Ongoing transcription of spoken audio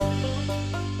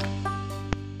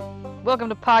welcome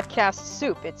to Podcast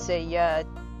Soup. It's a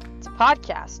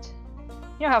podcast.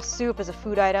 You know how soup is a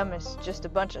food item? It's just a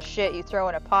bunch of shit you throw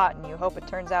in a pot and you hope it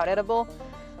turns out edible?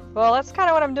 Well, that's kind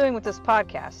of what I'm doing with this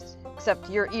podcast. Except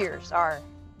your ears are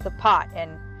the pot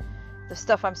and the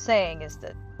stuff I'm saying is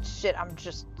the shit I'm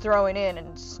just throwing in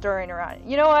and stirring around.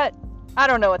 You know what? I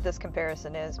don't know what this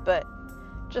comparison is, but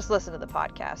just listen to the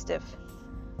podcast. If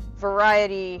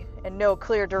variety and no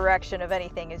clear direction of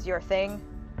anything is your thing,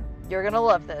 you're gonna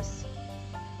love this.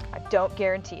 I don't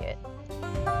guarantee it.